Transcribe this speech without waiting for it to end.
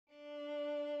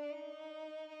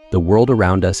The world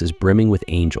around us is brimming with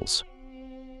angels,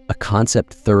 a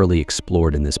concept thoroughly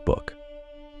explored in this book.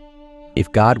 If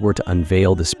God were to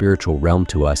unveil the spiritual realm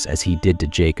to us as he did to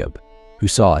Jacob, who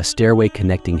saw a stairway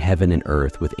connecting heaven and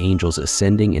earth with angels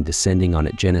ascending and descending on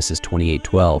it, Genesis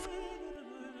 28:12,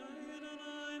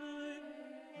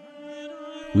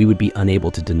 we would be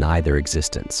unable to deny their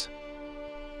existence.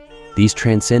 These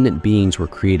transcendent beings were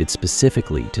created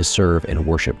specifically to serve and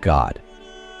worship God.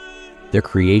 Their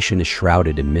creation is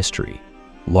shrouded in mystery,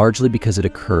 largely because it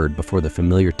occurred before the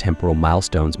familiar temporal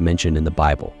milestones mentioned in the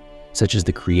Bible, such as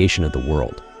the creation of the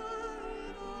world.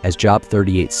 As Job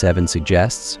 38:7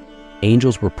 suggests,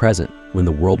 angels were present when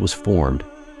the world was formed,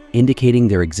 indicating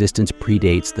their existence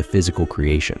predates the physical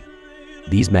creation.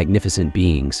 These magnificent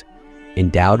beings,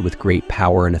 endowed with great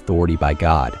power and authority by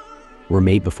God, were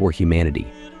made before humanity,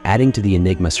 adding to the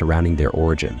enigma surrounding their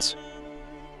origins.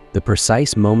 The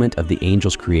precise moment of the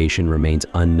angels' creation remains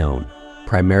unknown,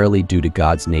 primarily due to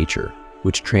God's nature,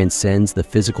 which transcends the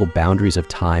physical boundaries of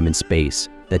time and space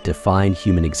that define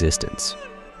human existence.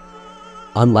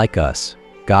 Unlike us,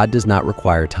 God does not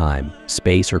require time,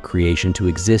 space, or creation to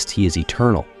exist. He is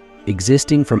eternal,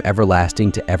 existing from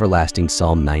everlasting to everlasting.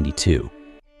 Psalm 92.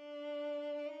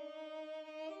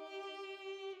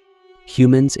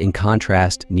 Humans, in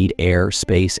contrast, need air,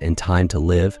 space, and time to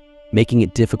live, making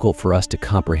it difficult for us to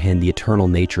comprehend the eternal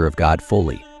nature of God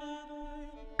fully.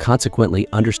 Consequently,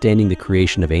 understanding the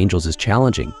creation of angels is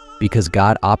challenging because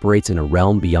God operates in a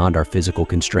realm beyond our physical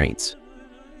constraints.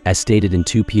 As stated in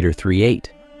 2 Peter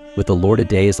 3:8, with the Lord a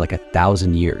day is like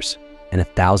 1,000 years, and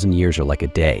 1,000 years are like a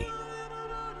day.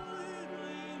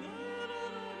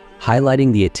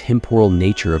 Highlighting the atemporal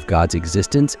nature of God's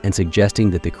existence and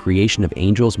suggesting that the creation of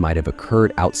angels might have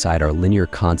occurred outside our linear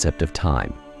concept of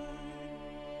time.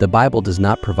 The Bible does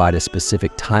not provide a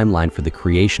specific timeline for the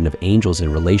creation of angels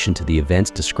in relation to the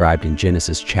events described in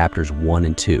Genesis chapters 1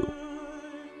 and 2.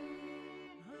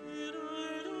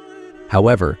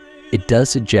 However, it does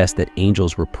suggest that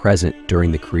angels were present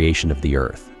during the creation of the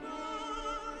earth.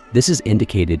 This is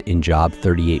indicated in Job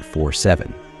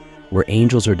 38:4-7, where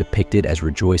angels are depicted as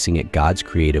rejoicing at God's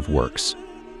creative works.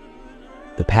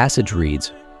 The passage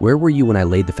reads, "Where were you when I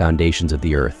laid the foundations of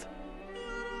the earth?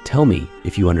 Tell me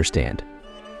if you understand.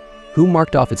 Who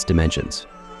marked off its dimensions?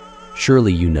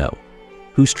 Surely you know.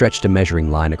 Who stretched a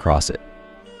measuring line across it?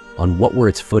 On what were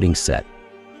its footings set?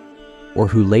 Or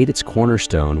who laid its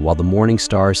cornerstone while the morning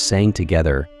stars sang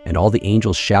together and all the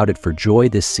angels shouted for joy?"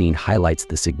 This scene highlights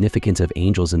the significance of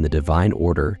angels in the divine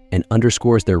order and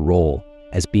underscores their role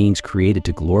as beings created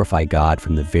to glorify God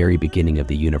from the very beginning of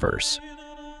the universe.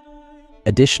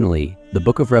 Additionally, the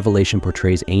book of Revelation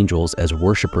portrays angels as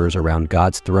worshipers around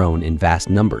God's throne in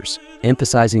vast numbers,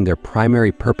 emphasizing their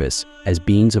primary purpose as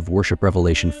beings of worship.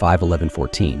 Revelation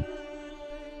 5:11-14.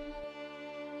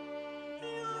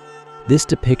 This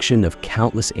depiction of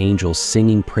countless angels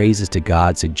singing praises to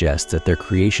God suggests that their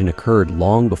creation occurred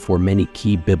long before many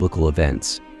key biblical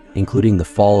events, including the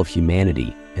fall of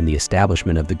humanity and the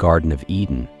establishment of the Garden of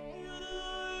Eden.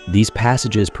 These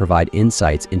passages provide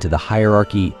insights into the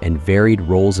hierarchy and varied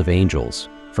roles of angels,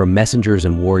 from messengers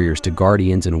and warriors to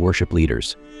guardians and worship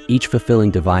leaders, each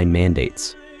fulfilling divine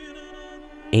mandates.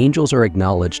 Angels are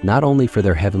acknowledged not only for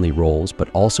their heavenly roles, but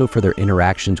also for their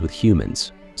interactions with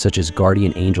humans, such as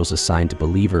guardian angels assigned to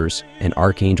believers and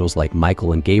archangels like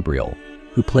Michael and Gabriel,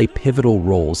 who play pivotal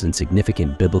roles in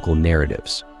significant biblical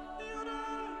narratives.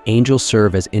 Angels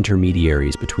serve as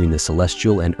intermediaries between the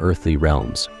celestial and earthly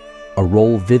realms, a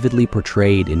role vividly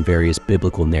portrayed in various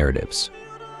biblical narratives.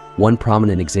 One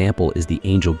prominent example is the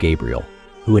angel Gabriel,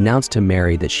 who announced to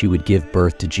Mary that she would give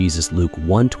birth to Jesus, Luke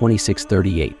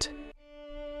 1:26-38.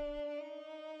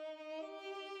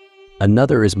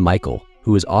 Another is Michael,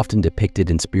 who is often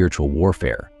depicted in spiritual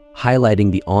warfare,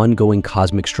 highlighting the ongoing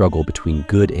cosmic struggle between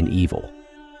good and evil.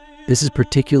 This is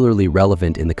particularly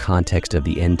relevant in the context of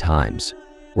the end times,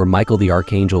 where Michael the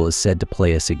archangel is said to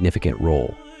play a significant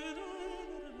role.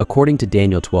 According to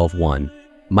Daniel 12:1,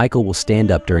 Michael will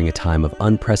stand up during a time of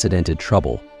unprecedented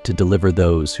trouble to deliver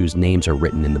those whose names are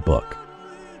written in the book.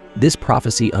 This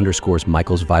prophecy underscores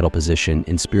Michael's vital position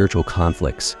in spiritual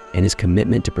conflicts and his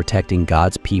commitment to protecting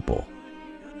God's people.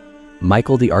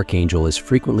 Michael the archangel is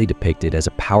frequently depicted as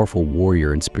a powerful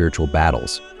warrior in spiritual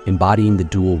battles, embodying the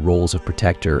dual roles of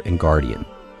protector and guardian.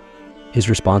 His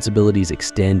responsibilities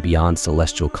extend beyond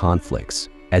celestial conflicts,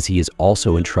 as he is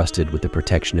also entrusted with the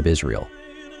protection of Israel.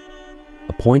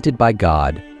 Appointed by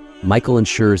God, Michael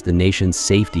ensures the nation's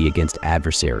safety against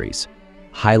adversaries,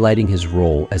 highlighting his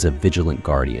role as a vigilant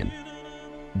guardian.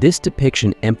 This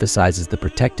depiction emphasizes the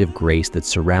protective grace that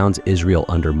surrounds Israel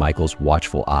under Michael's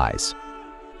watchful eyes.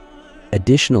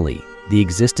 Additionally, The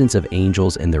existence of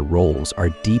angels and their roles are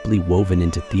deeply woven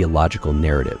into theological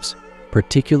narratives,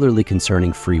 particularly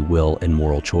concerning free will and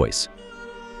moral choice.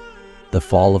 The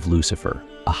fall of Lucifer,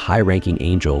 a high-ranking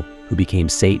angel who became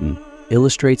Satan,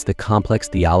 illustrates the complex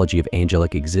theology of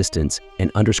angelic existence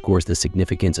and underscores the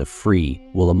significance of free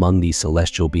will among these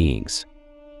celestial beings.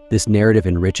 This narrative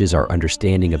enriches our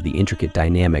understanding of the intricate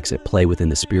dynamics at play within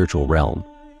the spiritual realm.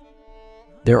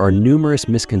 There are numerous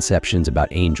misconceptions about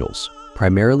angels,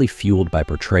 primarily fueled by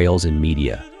portrayals in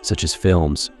media, such as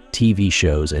films, TV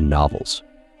shows, and novels.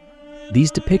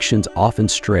 These depictions often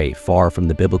stray far from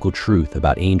the biblical truth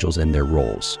about angels and their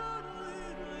roles.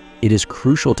 It is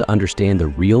crucial to understand the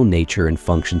real nature and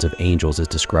functions of angels as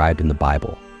described in the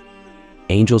Bible.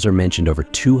 Angels are mentioned over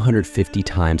 250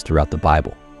 times throughout the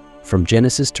Bible, from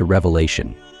Genesis to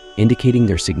Revelation, indicating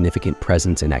their significant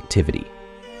presence and activity.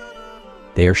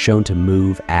 They are shown to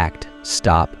move, act,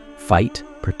 stop, fight,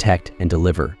 protect, and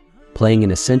deliver, playing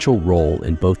an essential role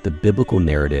in both the biblical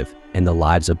narrative and the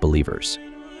lives of believers.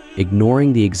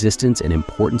 Ignoring the existence and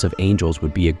importance of angels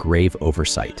would be a grave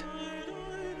oversight.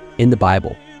 In the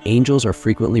Bible, angels are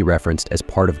frequently referenced as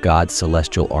part of God's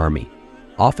celestial army.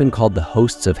 Often called the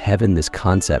hosts of heaven, this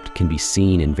concept can be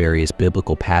seen in various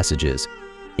biblical passages,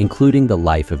 including the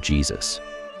life of Jesus.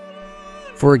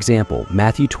 For example,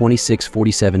 Matthew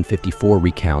 26:47-54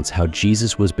 recounts how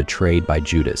Jesus was betrayed by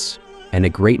Judas, and a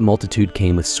great multitude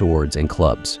came with swords and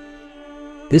clubs.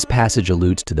 This passage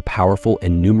alludes to the powerful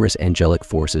and numerous angelic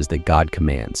forces that God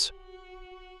commands.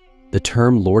 The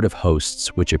term Lord of Hosts,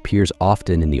 which appears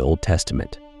often in the Old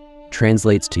Testament,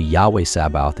 translates to Yahweh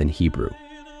Sabaoth in Hebrew,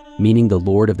 meaning the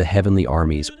Lord of the heavenly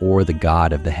armies or the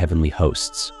God of the heavenly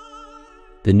hosts.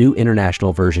 The New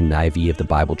International Version (NIV) of the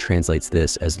Bible translates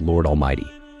this as Lord Almighty.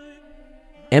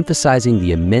 Emphasizing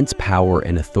the immense power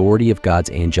and authority of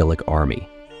God's angelic army.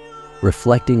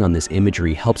 Reflecting on this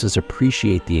imagery helps us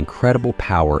appreciate the incredible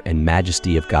power and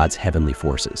majesty of God's heavenly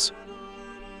forces.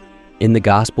 In the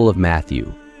Gospel of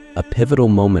Matthew, a pivotal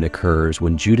moment occurs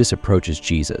when Judas approaches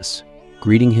Jesus,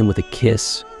 greeting him with a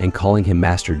kiss and calling him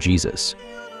Master Jesus.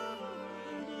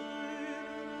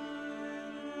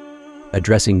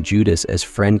 Addressing Judas as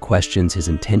friend questions his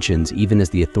intentions even as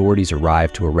the authorities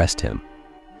arrive to arrest him.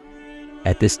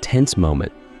 At this tense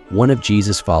moment, one of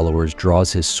Jesus' followers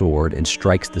draws his sword and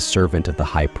strikes the servant of the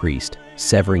high priest,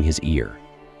 severing his ear.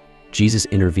 Jesus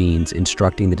intervenes,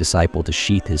 instructing the disciple to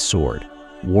sheath his sword,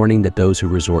 warning that those who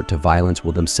resort to violence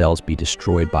will themselves be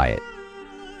destroyed by it.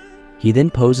 He then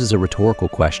poses a rhetorical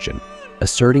question,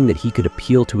 asserting that he could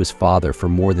appeal to his Father for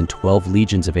more than 12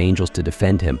 legions of angels to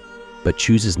defend him, but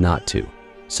chooses not to,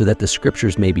 so that the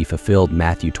scriptures may be fulfilled.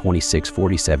 Matthew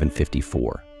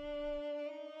 26:47-54.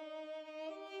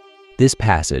 This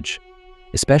passage,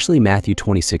 especially Matthew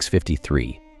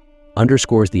 26:53,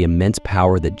 underscores the immense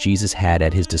power that Jesus had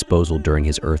at his disposal during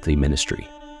his earthly ministry.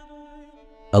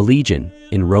 A legion,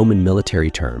 in Roman military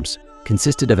terms,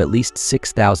 consisted of at least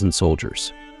 6,000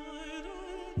 soldiers.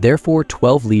 Therefore,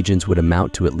 12 legions would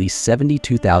amount to at least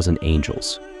 72,000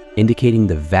 angels, indicating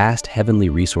the vast heavenly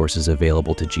resources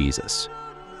available to Jesus.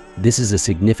 This is a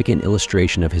significant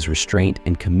illustration of his restraint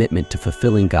and commitment to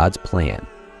fulfilling God's plan.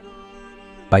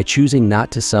 By choosing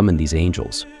not to summon these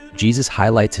angels, Jesus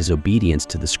highlights his obedience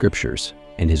to the scriptures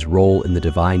and his role in the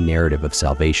divine narrative of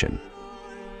salvation.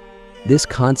 This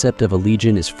concept of a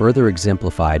legion is further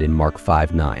exemplified in Mark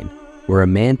 5:9, where a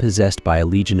man possessed by a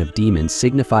legion of demons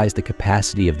signifies the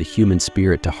capacity of the human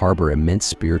spirit to harbor immense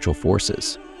spiritual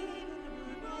forces.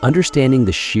 Understanding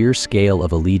the sheer scale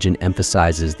of a legion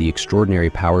emphasizes the extraordinary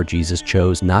power Jesus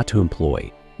chose not to employ,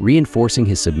 reinforcing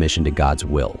his submission to God's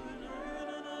will.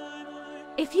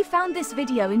 If you found this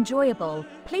video enjoyable,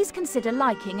 please consider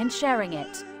liking and sharing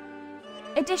it.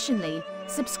 Additionally,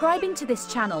 subscribing to this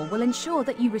channel will ensure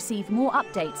that you receive more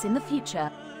updates in the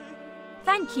future.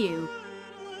 Thank you.